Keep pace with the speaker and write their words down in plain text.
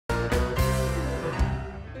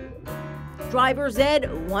Driver's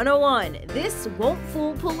Ed 101. This won't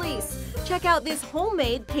fool police. Check out this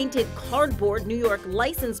homemade painted cardboard New York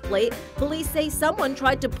license plate police say someone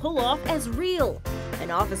tried to pull off as real.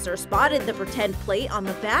 An officer spotted the pretend plate on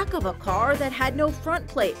the back of a car that had no front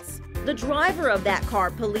plates. The driver of that car,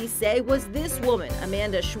 police say, was this woman,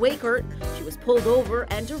 Amanda Schweikert. She was pulled over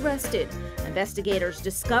and arrested. Investigators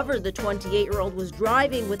discovered the 28-year-old was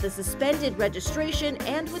driving with a suspended registration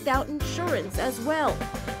and without insurance as well.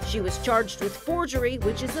 She was charged with forgery,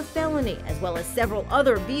 which is a felony, as well as several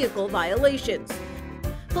other vehicle violations.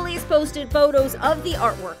 Police posted photos of the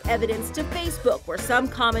artwork evidence to Facebook, where some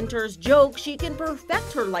commenters joke she can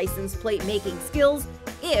perfect her license plate making skills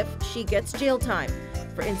if she gets jail time.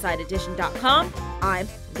 For InsideEdition.com, I'm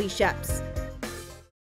Lee Sheps.